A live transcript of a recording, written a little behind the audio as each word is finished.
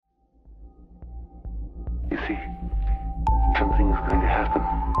You see, something is going to happen.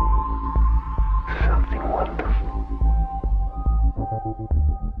 Something wonderful.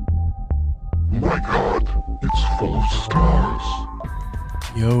 My God, it's full of stars.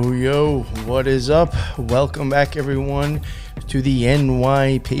 Yo, what is up? Welcome back, everyone, to the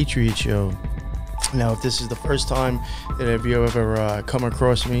NY Patriot Show. Now, if this is the first time that have you ever come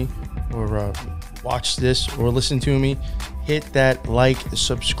across me or watched this or listened to me, hit that like,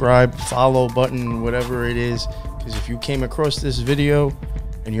 subscribe, follow button, whatever it is, because if you came across this video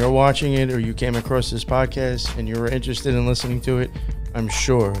and you're watching it, or you came across this podcast and you're interested in listening to it, I'm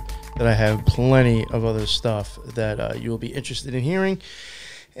sure that I have plenty of other stuff that you'll be interested in hearing.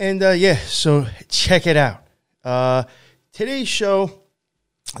 And so check it out. Today's show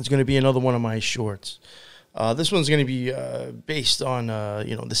is going to be another one of my shorts. This one's going to be based on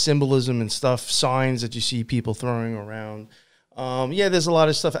the symbolism and stuff, signs that you see people throwing around. There's a lot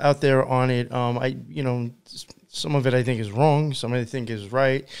of stuff out there on it. Some of it I think is wrong, some of it I think is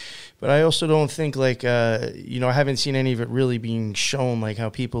right, but I also don't think I haven't seen any of it really being shown, like how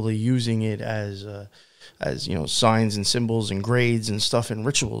people are using it as signs and symbols and grades and stuff and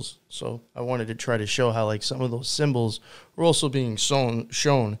rituals. So I wanted to try to show how some of those symbols were also being shown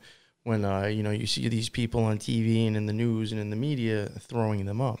when you see these people on TV and in the news and in the media throwing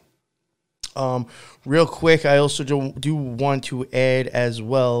them up. Real quick, I also do want to add as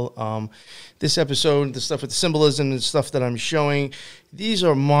well, this episode, the stuff with the symbolism and stuff that I'm showing, these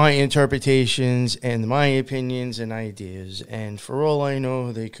are my interpretations and my opinions and ideas, and for all I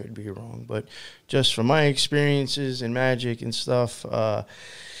know, they could be wrong, but just from my experiences in magic and stuff,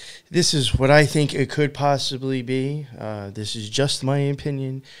 this is what I think it could possibly be. This is just my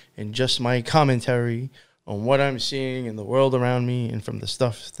opinion and just my commentary on what I'm seeing in the world around me and from the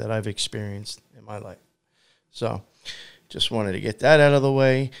stuff that I've experienced in my life. So, just wanted to get that out of the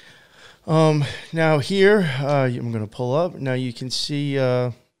way. Now here, I'm going to pull up. Now you can see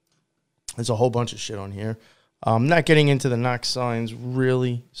there's a whole bunch of shit on here. I'm not getting into the knock signs,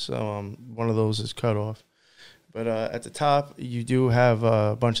 really, so one of those is cut off. But at the top, you do have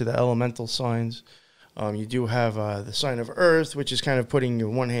a bunch of the elemental signs. You do have the sign of Earth, which is kind of putting your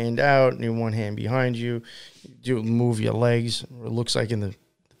one hand out and your one hand behind you. You do move your legs. It looks like in the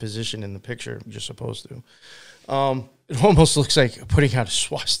position in the picture you're supposed to. It almost looks like putting out a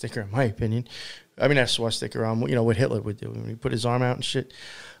swastika, in my opinion. I mean, not a swastika, what Hitler would do when he put his arm out and shit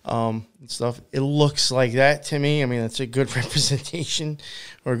and stuff. It looks like that to me. I mean, that's a good representation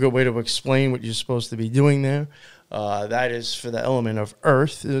or a good way to explain what you're supposed to be doing there. That is for the element of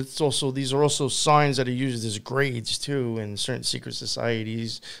Earth. These are also signs that are used as grades too in certain secret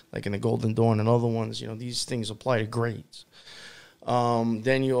societies, like in the Golden Dawn and other ones. These things apply to grades.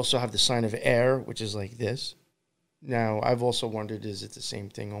 Then you also have the sign of Air, which is like this. Now, I've also wondered, is it the same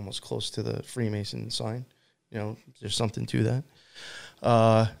thing, almost close to the Freemason sign? There's something to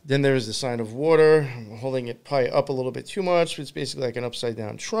that. Then there's the sign of Water. I'm holding it probably up a little bit too much. It's basically like an upside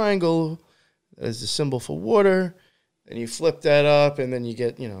down triangle. That is the symbol for water. And you flip that up, and then you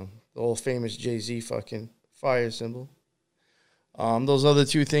get, the old famous Jay-Z fucking fire symbol. Those other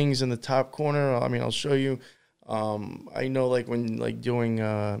two things in the top corner, I'll show you. I know, when doing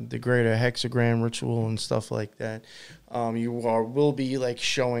the greater hexagram ritual and stuff like that, will be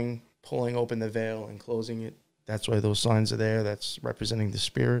showing, pulling open the veil and closing it. That's why those signs are there. That's representing the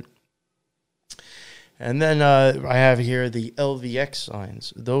spirit. And then I have here the LVX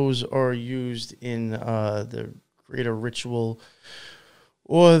signs. Those are used in the greater ritual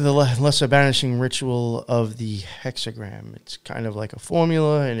or the lesser banishing ritual of the hexagram. It's kind of like a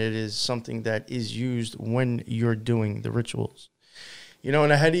formula, and it is something that is used when you're doing the rituals. And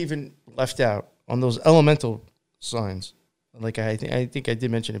I had even left out on those elemental signs, like I think I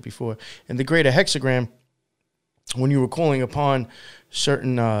did mention it before. And the greater hexagram, when you were calling upon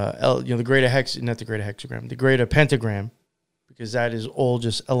certain, the greater the greater pentagram, because that is all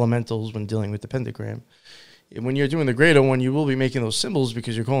just elementals when dealing with the pentagram. And when you're doing the greater one, you will be making those symbols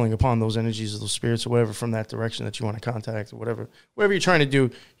because you're calling upon those energies of those spirits or whatever from that direction that you want to contact or whatever you're trying to do,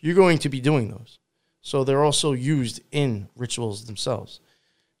 you're going to be doing those. So they're also used in rituals themselves.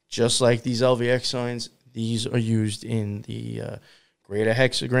 Just like these LVX signs, these are used in the greater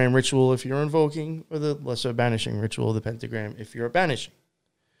hexagram ritual if you're invoking, or the lesser banishing ritual, the pentagram, if you're banishing.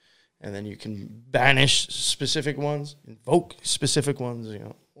 And then you can banish specific ones, invoke specific ones,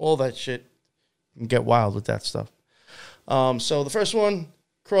 all that shit. You can get wild with that stuff. So the first one,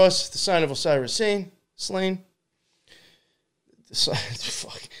 cross, the sign of Osiris slain. The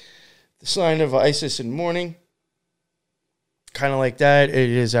sign of Isis in mourning. Kind of like that.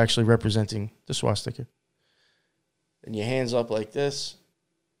 It is actually representing the swastika. Then your hands up like this.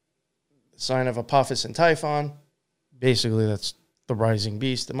 sign of Apophis and Typhon. Basically, that's the rising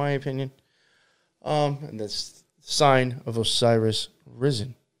beast, in my opinion. And that's the sign of Osiris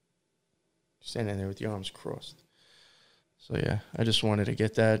risen. Standing there with your arms crossed. So, yeah, I just wanted to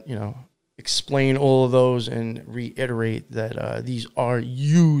get that, explain all of those and reiterate that these are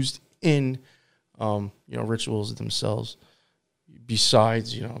used in, rituals themselves,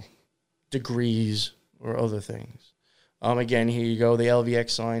 besides, degrees or other things. Again, here you go, the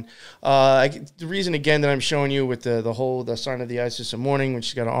LVX sign. The reason, again, that I'm showing you with the sign of the Isis of Mourning, which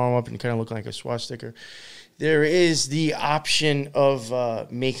has got an arm up and kind of looking like a swastika, there is the option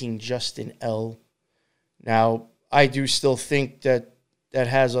of making just an L. Now, I do still think that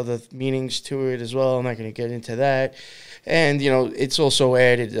has other meanings to it as well. I'm not going to get into that. And, it's also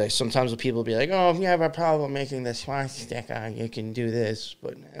added, sometimes people will be like, oh, if you have a problem making the swastika, you can do this,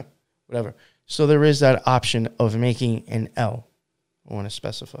 but whatever. So there is that option of making an L. I want to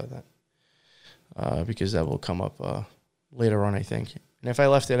specify that because that will come up later on, I think. And if I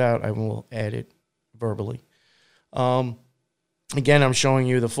left it out, I will add it verbally. Again, I'm showing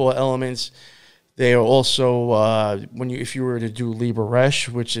you the 4 elements. They are also, if you were to do Liber Resh,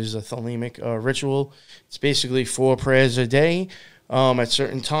 which is a Thelemic ritual, it's basically 4 prayers a day. At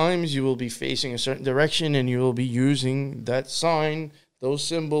certain times, you will be facing a certain direction, and you will be using that sign, those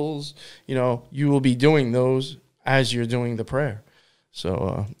symbols. You will be doing those as you're doing the prayer.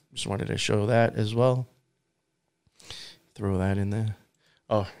 So just wanted to show that as well. Throw that in there.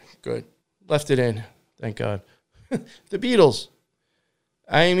 Oh, good. Left it in. Thank God. The Beatles.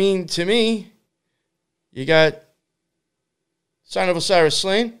 I mean, to me, you got sign of Osiris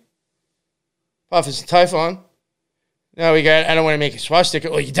slain, Apophis and Typhon. Now we got, I don't want to make a swastika.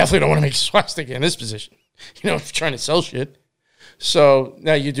 Well, you definitely don't want to make a swastika in this position. If you're trying to sell shit. So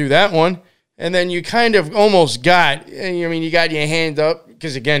now you do that one. And then you kind of almost got, you got your hand up.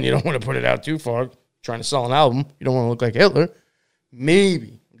 Because, again, you don't want to put it out too far. Trying to sell an album. You don't want to look like Hitler.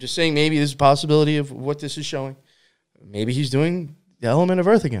 Maybe. I'm just saying maybe there's a possibility of what this is showing. Maybe he's doing the element of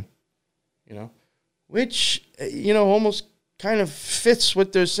earth again. Which, almost kind of fits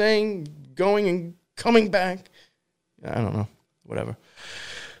what they're saying, going and coming back. I don't know. Whatever.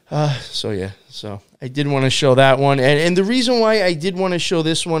 So I did want to show that one. And the reason why I did want to show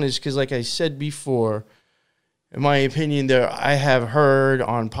this one is because, like I said before, in my opinion, I have heard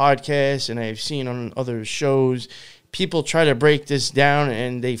on podcasts and I've seen on other shows, people try to break this down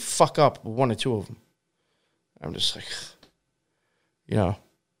and they fuck up 1 or 2 of them. I'm just like,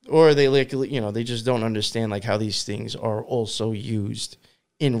 or they they just don't understand how these things are also used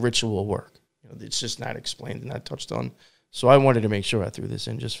in ritual work. It's just not explained and not touched on. So I wanted to make sure I threw this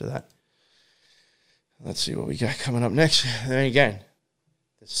in just for that. Let's see what we got coming up next. Then again,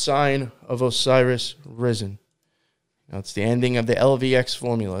 the sign of Osiris risen. It's the ending of the LVX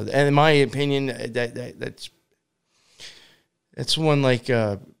formula. And in my opinion, that's one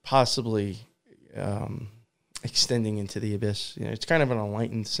possibly extending into the abyss. It's kind of an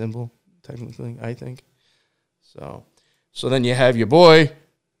enlightened symbol, technically, I think. So then you have your boy,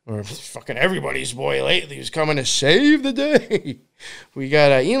 or fucking everybody's boy lately, who's coming to save the day. We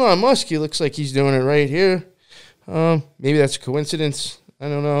got Elon Musk. He looks like he's doing it right here. Maybe that's a coincidence. I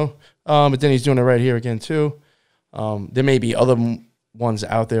don't know. But then he's doing it right here again, too. There may be other ones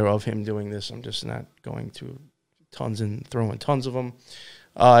out there of him doing this. I'm just not going to throwing tons of them.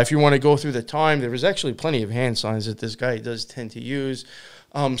 If you want to go through the time, there is actually plenty of hand signs that this guy does tend to use.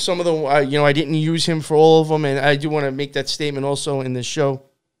 Some of them, I didn't use him for all of them, and I do want to make that statement also in this show.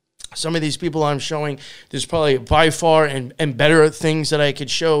 Some of these people I'm showing, there's probably by far and better things that I could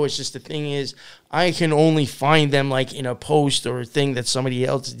show. It's just the thing is, I can only find them in a post or a thing that somebody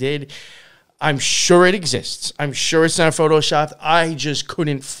else did. I'm sure it exists. I'm sure it's not photoshopped. I just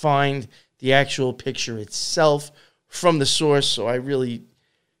couldn't find the actual picture itself from the source, so I really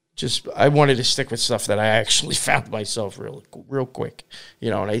I wanted to stick with stuff that I actually found myself real quick.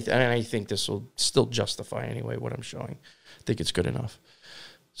 And I think this will still justify anyway what I'm showing. I think it's good enough.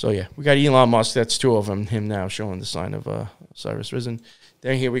 So, yeah, we got Elon Musk. That's 2 of them. Him now showing the sign of Osiris risen.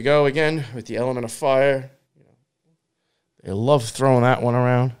 Then here we go again with the element of fire. They love throwing that one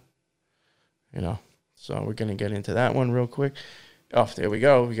around. So we're going to get into that one real quick. Oh, there we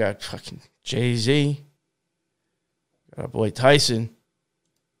go. We got fucking Jay-Z. Got our boy Tyson.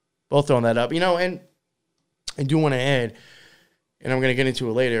 Both throwing that up. And I do want to add, and I'm going to get into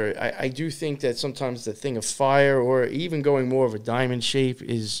it later, I do think that sometimes the thing of fire or even going more of a diamond shape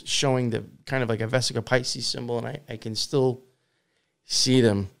is showing the kind of like a Vesica Pisces symbol, and I can still see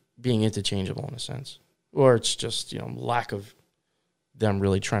them being interchangeable in a sense. Or it's just, lack of them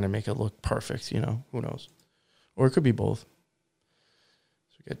really trying to make it look perfect, who knows. Or it could be both.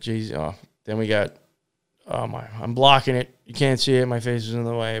 So we got Jay-Z. Oh, Then we got, I'm blocking it. You can't see it. My face is in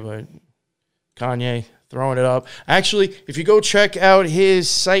the way, but Kanye throwing it up. Actually, if you go check out his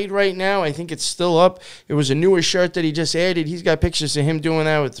site right now, I think it's still up. It was a newer shirt that he just added. He's got pictures of him doing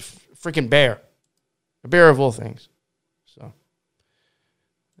that with the freaking bear. A bear of all things. So,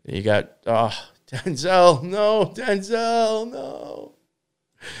 you got Denzel. No, Denzel. No.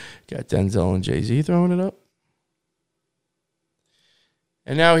 Got Denzel and Jay-Z throwing it up.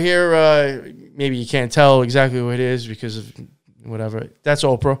 And now here, maybe you can't tell exactly what it is because of whatever. That's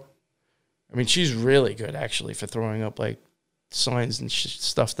Oprah. I mean, she's really good, actually, for throwing up, like, signs and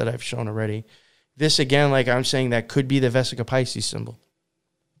stuff that I've shown already. This, again, like I'm saying, that could be the Vesica Pisces symbol,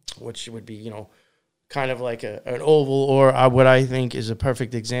 which would be, you know, kind of like an oval, or what I think is a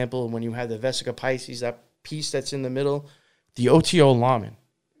perfect example. When you have the Vesica Pisces, that piece that's in the middle, the OTO Laman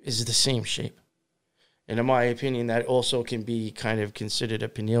is the same shape. And in my opinion, that also can be kind of considered a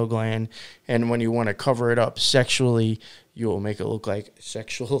pineal gland. And when you want to cover it up sexually, you will make it look like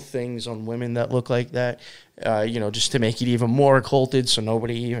sexual things on women that look like that, you know, just to make it even more occulted so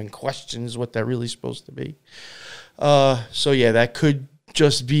nobody even questions what they're really supposed to be. So, yeah, that could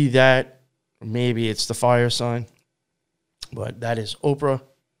just be that. Maybe it's the fire sign. But that is Oprah.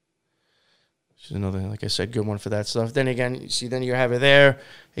 She's another, like I said, good one for that stuff. Then again, you see, then you have her there.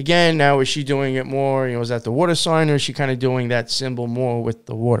 Again, now is she doing it more? You know, is that the water sign, or is she kind of doing that symbol more with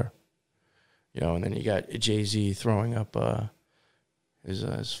the water? You know, and then you got Jay-Z throwing up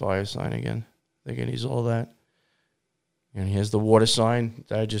his fire sign again. Thinking he's all that. And he has the water sign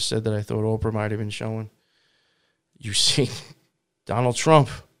that I just said that I thought Oprah might have been showing. You see Donald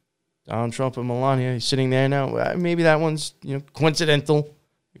Trump and Melania. He's sitting there now. Maybe that one's, you know, coincidental.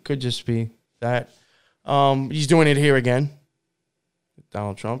 It could just be that. He's doing it here again.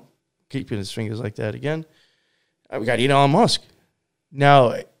 Donald Trump keeping his fingers like that again. We got Elon Musk.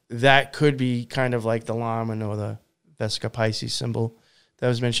 Now, that could be kind of like the Laman or the Vesica Pisces symbol that I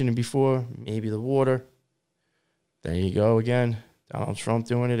was mentioning before. Maybe the water. There you go again. Donald Trump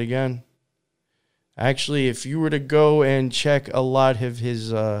doing it again. Actually, if you were to go and check a lot of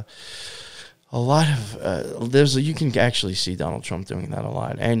his... you can actually see Donald Trump doing that a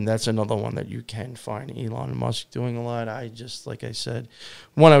lot. And that's another one that you can find Elon Musk doing a lot. I just, like I said,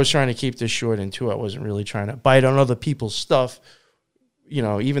 one, I was trying to keep this short, and two, I wasn't really trying to bite on other people's stuff. You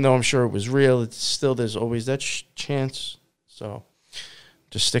know, even though I'm sure it was real, it's still, there's always that chance. So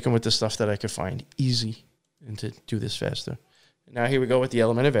just sticking with the stuff that I could find easy and to do this faster. Now here we go with the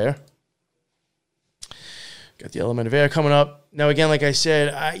element of air. Got the element of air coming up. Now, again, like I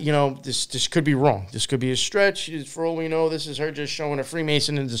said, you know, this could be wrong. This could be a stretch. For all we know, this is her just showing a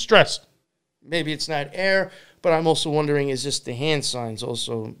Freemason in distress. Maybe it's not air, but I'm also wondering, is this the hand signs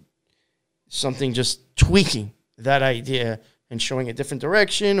also something just tweaking that idea and showing a different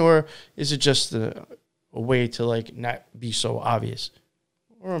direction, or is it just a way to, like, not be so obvious?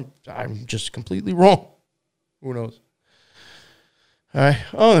 Or I'm just completely wrong. Who knows? All right.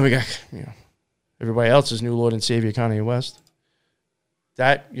 Oh, then we got, you know, everybody else's new Lord and Savior, Kanye West.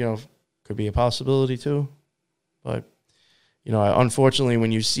 That, you know, could be a possibility too. But, you know, unfortunately,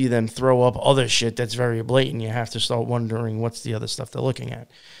 when you see them throw up other shit that's very blatant, you have to start wondering what's the other stuff they're looking at.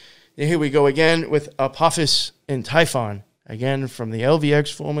 And here we go again with Apophis and Typhon. Again, from the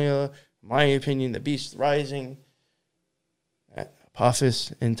LVX formula, in my opinion, the beast rising.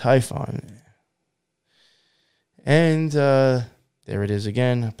 Apophis and Typhon. And there it is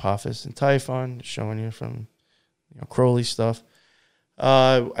again, Apophis and Typhon, showing you from, you know, Crowley stuff.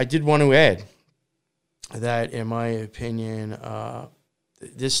 I did want to add that, in my opinion,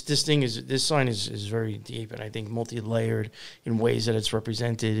 this sign is very deep, and I think multi-layered in ways that it's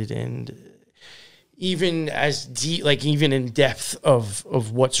represented, and even as deep, like even in depth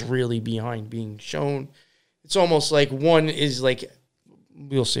of what's really behind being shown. It's almost like one is like,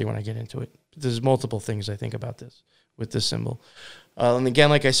 we'll see when I get into it. There's multiple things I think about this with this symbol. And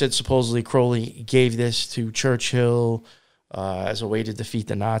again, like I said, supposedly Crowley gave this to Churchill as a way to defeat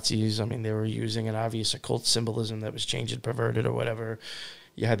the Nazis. I mean, they were using an obvious occult symbolism that was changed and perverted or whatever.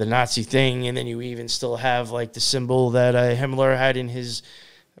 You had the Nazi thing, and then you even still have like the symbol that Himmler had in his,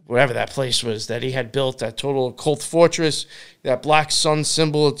 whatever that place was, that he had built, that total occult fortress, that black sun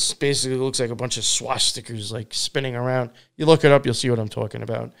symbol. It's basically looks like a bunch of swastikas like spinning around. You look it up, you'll see what I'm talking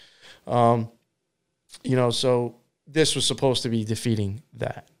about. You know, so this was supposed to be defeating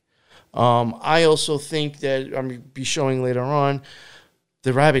that. I also think that I'm going to be showing later on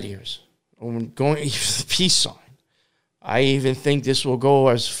the rabbit ears. Going the peace sign. I even think this will go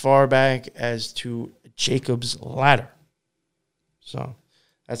as far back as to Jacob's ladder. So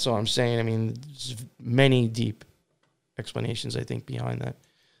that's all I'm saying. I mean, there's many deep explanations, I think, behind that.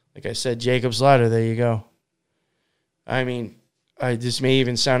 Like I said, Jacob's Ladder, there you go. I mean, this may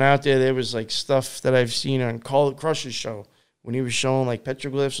even sound out there. There was like stuff that I've seen on Call Crusher's show when he was showing like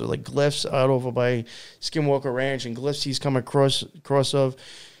petroglyphs or like glyphs out over by Skinwalker Ranch and glyphs he's come across of.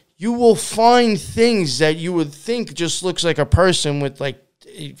 You will find things that you would think just looks like a person with like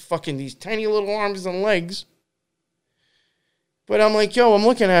fucking these tiny little arms and legs. But I'm like, yo, I'm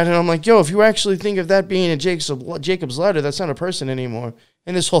looking at it. I'm like, yo, if you actually think of that being a Jacob's Ladder, that's not a person anymore.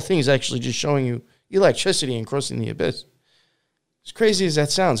 And this whole thing is actually just showing you electricity and crossing the abyss. As crazy as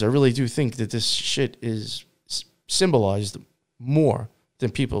that sounds, I really do think that this shit is symbolized more than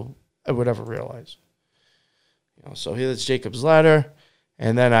people would ever realize. So here that's Jacob's Ladder.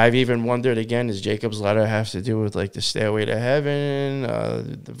 And then I've even wondered again, does Jacob's Ladder have to do with like the Stairway to Heaven,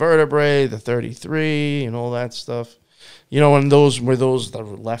 the vertebrae, the 33, and all that stuff? And those were those that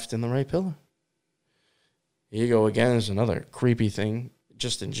were left in the right pillar. Here you go again. There's another creepy thing,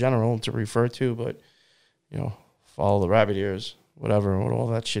 just in general to refer to, but, follow the rabbit ears, whatever, all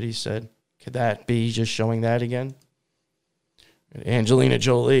that shit he said. Could that be just showing that again? Angelina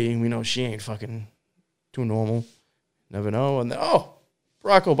Jolie, we know she ain't fucking too normal. Never know. And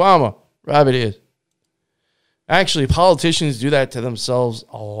Barack Obama, rabbit ears. Actually, politicians do that to themselves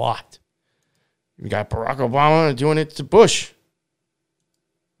a lot. You got Barack Obama doing it to Bush.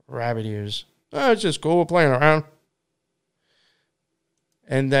 Rabbit ears. It's just cool. We're playing around.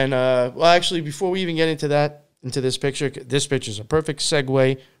 And then, actually, before we even get into this picture is a perfect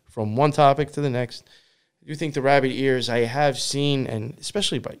segue from one topic to the next. I do think the rabbit ears I have seen, and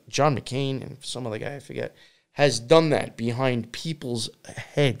especially by John McCain and some other guy I forget, has done that behind people's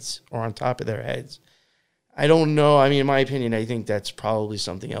heads or on top of their heads. I don't know. I mean, in my opinion, I think that's probably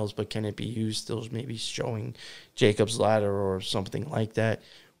something else, but can it be used still maybe showing Jacob's Ladder or something like that?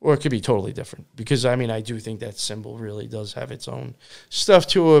 Or it could be totally different. Because, I mean, I do think that symbol really does have its own stuff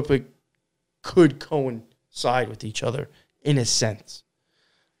to it, but could coincide with each other in a sense.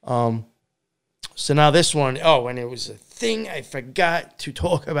 So now this one, and it was a thing I forgot to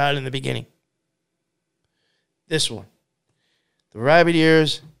talk about in the beginning. This one. The rabbit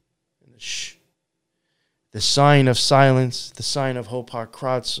ears and the sign of silence, the sign of Hopar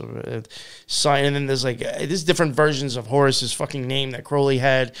Kratz, sign, and then there's different versions of Horus's fucking name that Crowley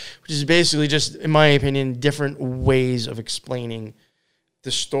had, which is basically just, in my opinion, different ways of explaining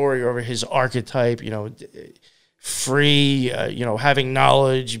the story over his archetype, free, having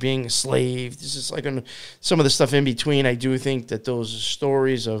knowledge, being a slave. This is like some of the stuff in between. I do think that those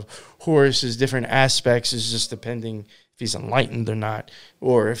stories of Horus's different aspects is just depending if he's enlightened or not,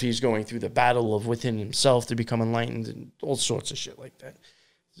 or if he's going through the battle of within himself to become enlightened and all sorts of shit like that.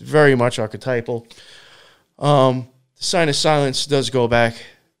 It's very much archetypal. The sign of silence does go back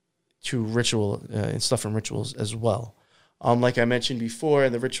to ritual and stuff from rituals as well. Like I mentioned before,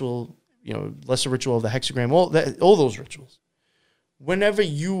 the ritual, lesser ritual of the hexagram, all those rituals. Whenever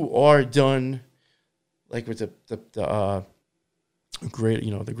you are done, like with the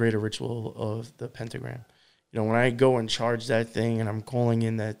greater ritual of the pentagram, when I go and charge that thing and I'm calling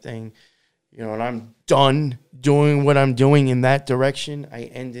in that thing, and I'm done doing what I'm doing in that direction, I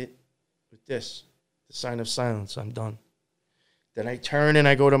end it with this, the sign of silence. I'm done. Then I turn and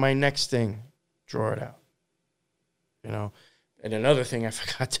I go to my next thing, draw it out. And another thing I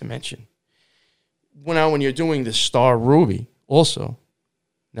forgot to mention. When you're doing the Star Ruby, also,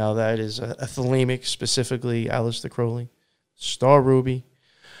 now that is a thelemic, specifically Aleister Crowley, Star Ruby.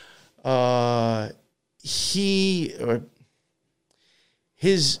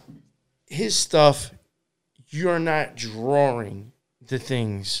 His stuff, you're not drawing the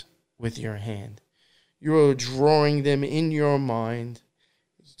things with your hand. You're drawing them in your mind,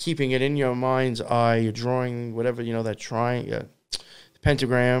 keeping it in your mind's eye. You're drawing whatever, that the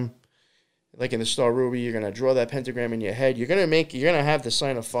pentagram. Like in the Star Ruby, you're going to draw that pentagram in your head. You're going to have the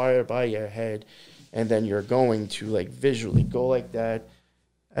sign of fire by your head, and then you're going to visually go like that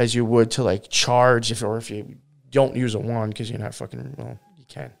as you would to charge if you don't use a wand because you're not you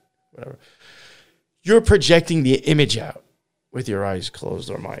can, whatever. You're projecting the image out with your eyes closed,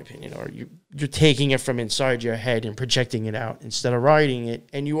 or in my opinion, or you're taking it from inside your head and projecting it out instead of writing it,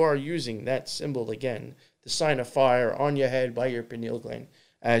 and you are using that symbol again, the sign of fire on your head by your pineal gland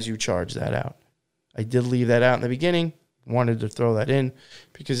as you charge that out. I did leave that out in the beginning, wanted to throw that in,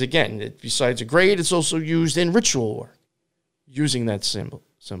 because again, besides a grade, it's also used in ritual work, using that symbol.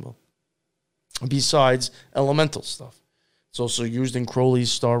 Besides elemental stuff, it's also used in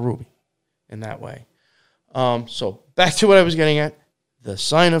Crowley's Star Ruby in that way. So back to what I was getting at, the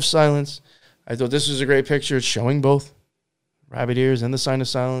sign of silence. I thought this was a great picture. It's showing both rabbit ears and the sign of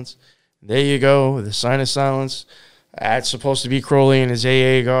silence. There you go, the sign of silence. That's supposed to be Crowley in his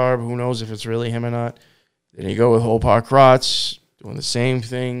AA garb. Who knows if it's really him or not. Then you go with Hopar Kratz doing the same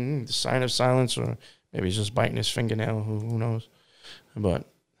thing, the sign of silence, or maybe he's just biting his fingernail. Who knows? But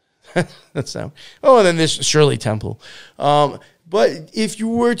that's that. Oh, and then this Shirley Temple. But if you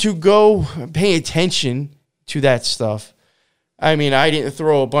were to go pay attention to that stuff, I mean, I didn't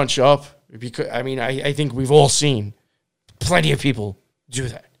throw a bunch up because, I mean, I think we've all seen plenty of people do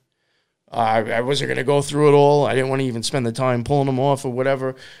that. I wasn't going to go through it all. I didn't want to even spend the time pulling them off or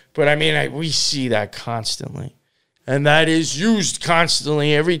whatever. But, I mean, we see that constantly. And that is used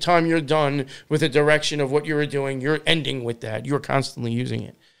constantly. Every time you're done with a direction of what you were doing, you're ending with that. You're constantly using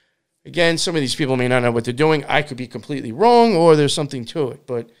it. Again, some of these people may not know what they're doing. I could be completely wrong, or there's something to it.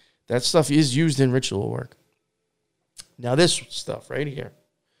 But that stuff is used in ritual work. Now, this stuff right here,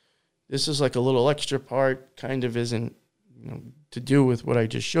 this is like a little extra part. Kind of isn't to do with what I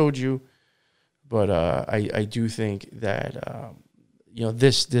just showed you. But I do think that,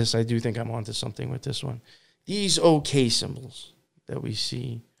 this, I do think I'm onto something with this one. These OK symbols that we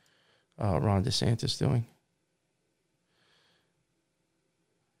see Ron DeSantis doing.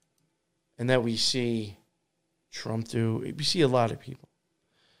 And that we see Trump do. We see a lot of people.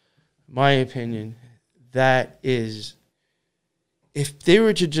 My opinion, that is, if they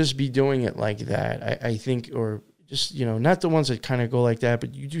were to just be doing it like that, I think, or just, not the ones that kind of go like that,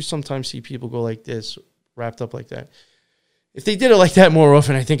 but you do sometimes see people go like this, wrapped up like that. If they did it like that more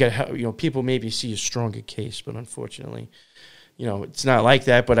often, I think, people maybe see a stronger case, but unfortunately, it's not like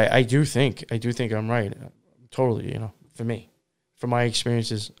that. But I do think I'm right. Totally, for me. From my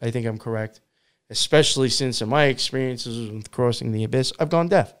experiences, I think I'm correct, especially since in my experiences with crossing the abyss, I've gone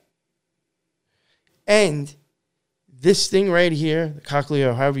deaf. And this thing right here, the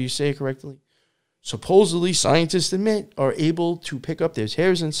cochlea, or however you say it correctly, supposedly scientists admit are able to pick up, there's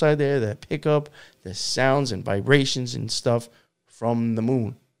hairs inside there that pick up the sounds and vibrations and stuff from the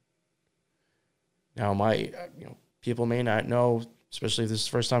moon. Now, people may not know, especially if this is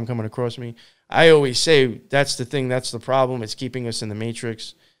the first time coming across me, I always say that's the thing, that's the problem. It's keeping us in the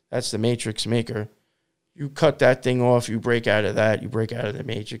matrix. That's the matrix maker. You cut that thing off, you break out of that, you break out of the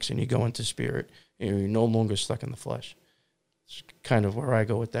matrix, and you go into spirit. You're no longer stuck in the flesh. It's kind of where I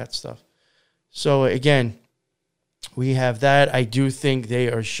go with that stuff. So, again, we have that. I do think they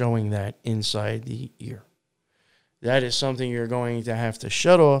are showing that inside the ear. That is something you're going to have to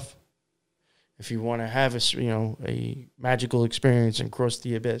shut off if you want to have a magical experience and cross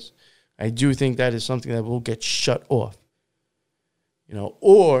the abyss. I do think that is something that will get shut off.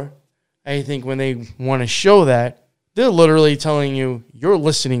 Or I think when they want to show that, they're literally telling you, you're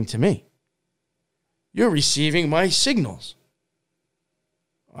listening to me. You're receiving my signals.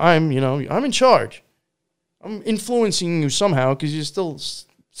 I'm in charge. I'm influencing you somehow because you're still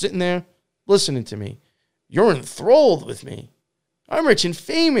sitting there listening to me. You're enthralled with me. I'm rich and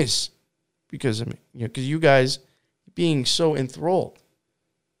famous because of me. Because you guys being so enthralled.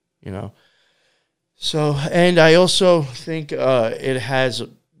 So, and I also think it has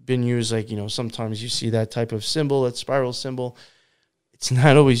been used, sometimes you see that type of symbol, that spiral symbol. It's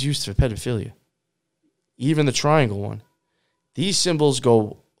not always used for pedophilia. Even the triangle one. These symbols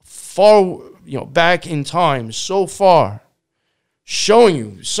go far, back in time, so far, showing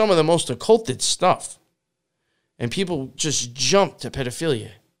you some of the most occulted stuff. And people just jump to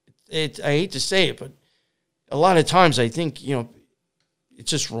pedophilia. I hate to say it, but a lot of times I think, it's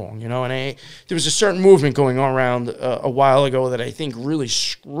just wrong, and there was a certain movement going on around a while ago that I think really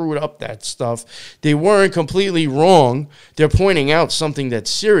screwed up that stuff. They weren't completely wrong. They're pointing out something that's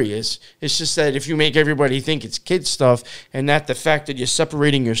serious. It's just that if you make everybody think it's kid stuff and not the fact that you're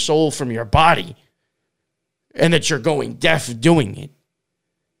separating your soul from your body and that you're going deaf doing it,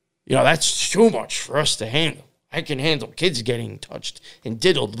 that's too much for us to handle. I can handle kids getting touched and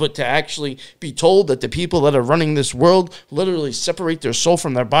diddled, but to actually be told that the people that are running this world literally separate their soul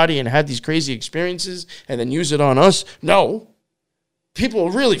from their body and have these crazy experiences and then use it on us, no. People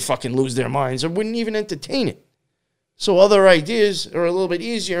really fucking lose their minds or wouldn't even entertain it. So other ideas are a little bit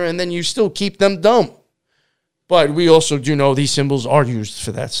easier, and then you still keep them dumb. But we also do know these symbols are used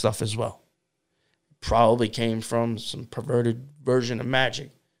for that stuff as well. Probably came from some perverted version of magic.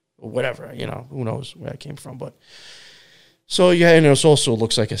 Or whatever, who knows where that came from. But so, yeah, and it also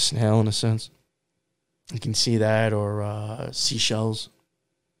looks like a snail in a sense. You can see that, or seashells,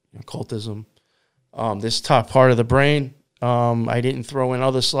 occultism. This top part of the brain, I didn't throw in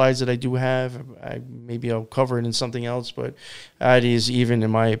other slides that I do have. Maybe I'll cover it in something else, but that is even,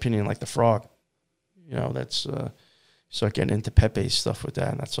 in my opinion, like the frog. That's start getting into Pepe's stuff with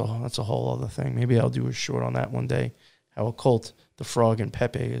that, and that's a whole other thing. Maybe I'll do a short on that one day, how occult the frog and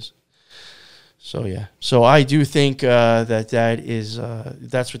Pepe is. So yeah, so I do think that is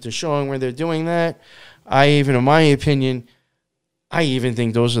that's what they're showing where they're doing that. In my opinion, I even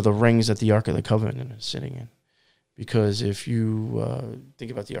think those are the rings that the Ark of the Covenant is sitting in, because if you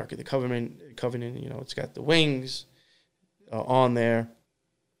think about the Ark of the Covenant, it's got the wings on there.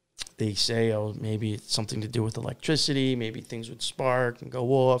 They say, oh, maybe it's something to do with electricity. Maybe things would spark and go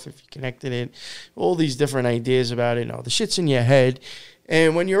off if you connected it. All these different ideas about it. No, the shit's in your head.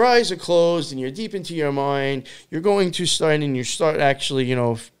 And when your eyes are closed and you're deep into your mind, you're going to start, and you start actually,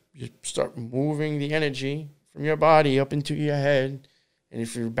 you start moving the energy from your body up into your head. And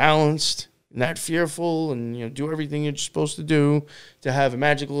if you're balanced, not fearful, and do everything you're supposed to do to have a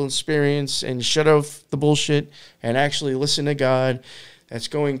magical experience and shut off the bullshit and actually listen to God, that's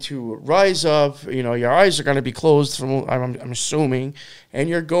going to rise up. Your eyes are going to be closed from, I'm assuming, and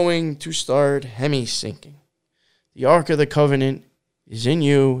you're going to start hemi-syncing. The Ark of the Covenant is in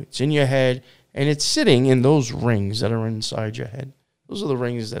you, it's in your head, and it's sitting in those rings that are inside your head. Those are the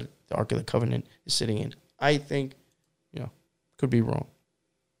rings that the Ark of the Covenant is sitting in. I think, could be wrong.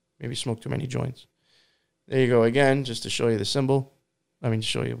 Maybe smoke too many joints. There you go again, just to show you the symbol. To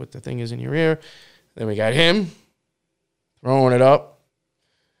show you what the thing is in your ear. Then we got him throwing it up.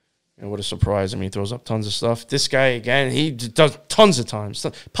 And what a surprise. He throws up tons of stuff. This guy, again, he does tons of times.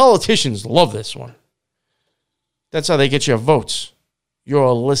 Politicians love this one. That's how they get your votes.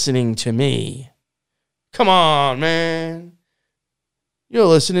 You're listening to me. Come on, man. You're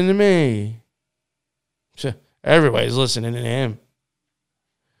listening to me. Everybody's listening to him.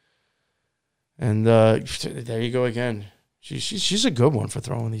 And there you go again. She's a good one for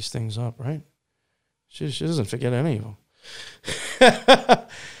throwing these things up, right? She doesn't forget any of them.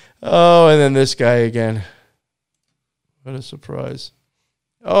 Oh, and then this guy again. What a surprise.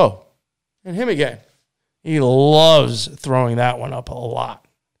 Oh, and him again. He loves throwing that one up a lot.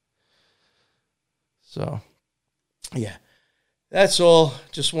 So, yeah. That's all.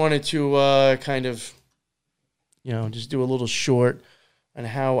 Just wanted to kind of, just do a little short on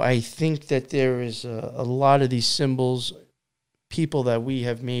how I think that there is a lot of these symbols, people that we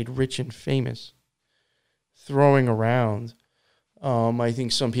have made rich and famous, throwing around. I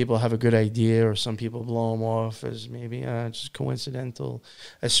think some people have a good idea, or some people blow them off as maybe just coincidental,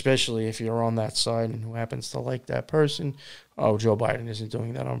 especially if you're on that side and who happens to like that person. Oh, Joe Biden isn't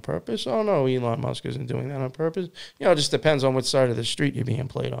doing that on purpose. Oh, no, Elon Musk isn't doing that on purpose. It just depends on which side of the street you're being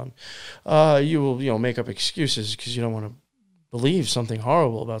played on. You will, make up excuses because you don't want to believe something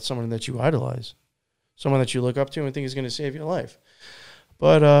horrible about someone that you idolize, someone that you look up to and think is going to save your life.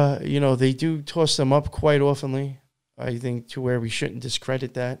 But, they do toss them up quite oftenly. I think to where we shouldn't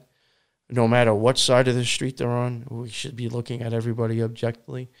discredit that. No matter what side of the street they're on, we should be looking at everybody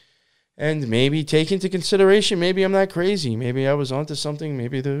objectively. And maybe take into consideration, maybe I'm not crazy. Maybe I was onto something.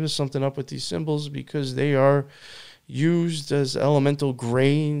 Maybe there is something up with these symbols because they are used as elemental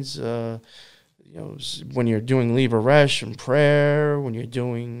grains. When you're doing Liber Resh and prayer, when you're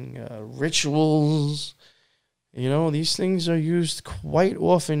doing rituals. These things are used quite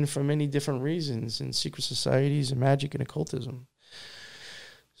often for many different reasons in secret societies and magic and occultism.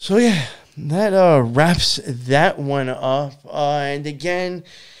 So, yeah, that wraps that one up. And again,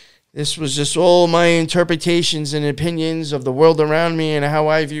 this was just all my interpretations and opinions of the world around me and how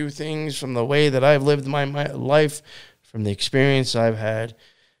I view things from the way that I've lived my life, from the experience I've had.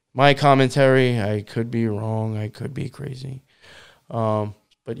 My commentary, I could be wrong. I could be crazy. But,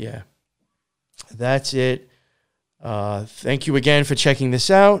 yeah, that's it. Thank you again for checking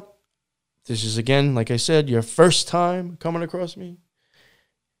this out. This is, again, like I said, your first time coming across me.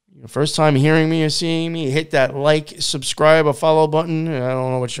 Your first time hearing me or seeing me. Hit that like, subscribe, or follow button. I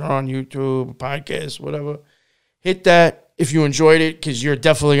don't know what you're on, YouTube, podcast, whatever. Hit that if you enjoyed it, because you're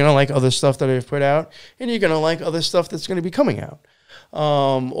definitely going to like other stuff that I've put out, and you're going to like other stuff that's going to be coming out.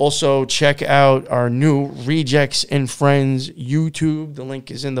 Also, check out our new Rejects and Friends YouTube. The link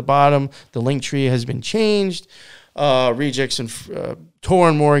is in the bottom. The link tree has been changed. Rejects and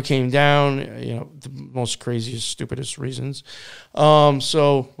Torrenmore came down, the most craziest, stupidest reasons.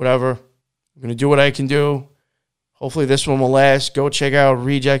 So whatever, I'm gonna do what I can do. Hopefully this one will last. Go check out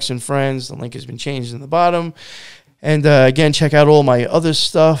Rejects and Friends. The link has been changed in the bottom. And again, check out all my other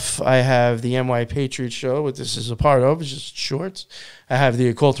stuff. I have the NY Patriot Show, what this is a part of. It's just shorts. I have the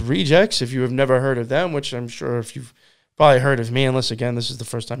Occult Rejects, if you have never heard of them, which I'm sure if you've probably heard of me, unless, again, this is the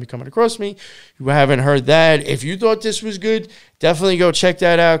first time you're coming across me. You haven't heard that. If you thought this was good, definitely go check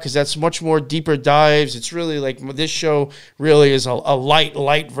that out, because that's much more deeper dives. It's really like, this show really is a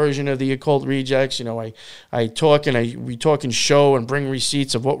light version of the Occult Rejects. You know, I talk and we talk and show and bring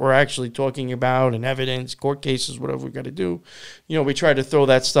receipts of what we're actually talking about and evidence, court cases, whatever we got to do. You know, we try to throw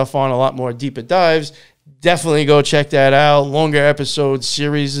that stuff on a lot more deeper dives. Definitely go check that out. Longer episodes,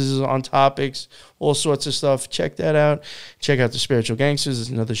 series on topics, all sorts of stuff. Check that out. Check out The Spiritual Gangsters. It's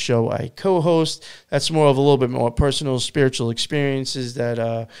another show I co-host. That's more of a little bit more personal spiritual experiences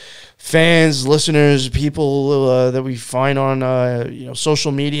that fans, listeners, people that we find on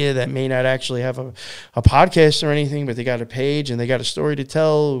social media that may not actually have a podcast or anything, but they got a page and they got a story to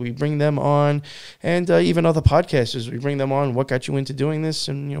tell. We bring them on, and even other podcasters, we bring them on. What got you into doing this,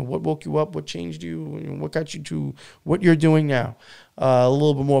 and what woke you up, what changed you, what got you to what you're doing now. A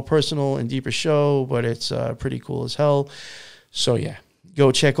little bit more personal and deeper show, but it's pretty cool as hell. So yeah,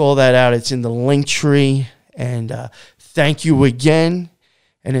 go check all that out. It's in the link tree. And thank you again.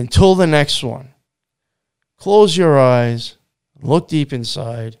 And until the next one, close your eyes, look deep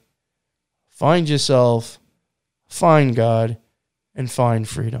inside, find yourself, find God, and find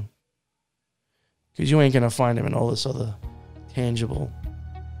freedom. Because you ain't going to find him in all this other tangible,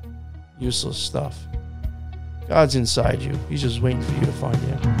 useless stuff. God's inside you. He's just waiting for you to find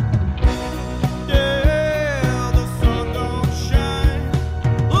him.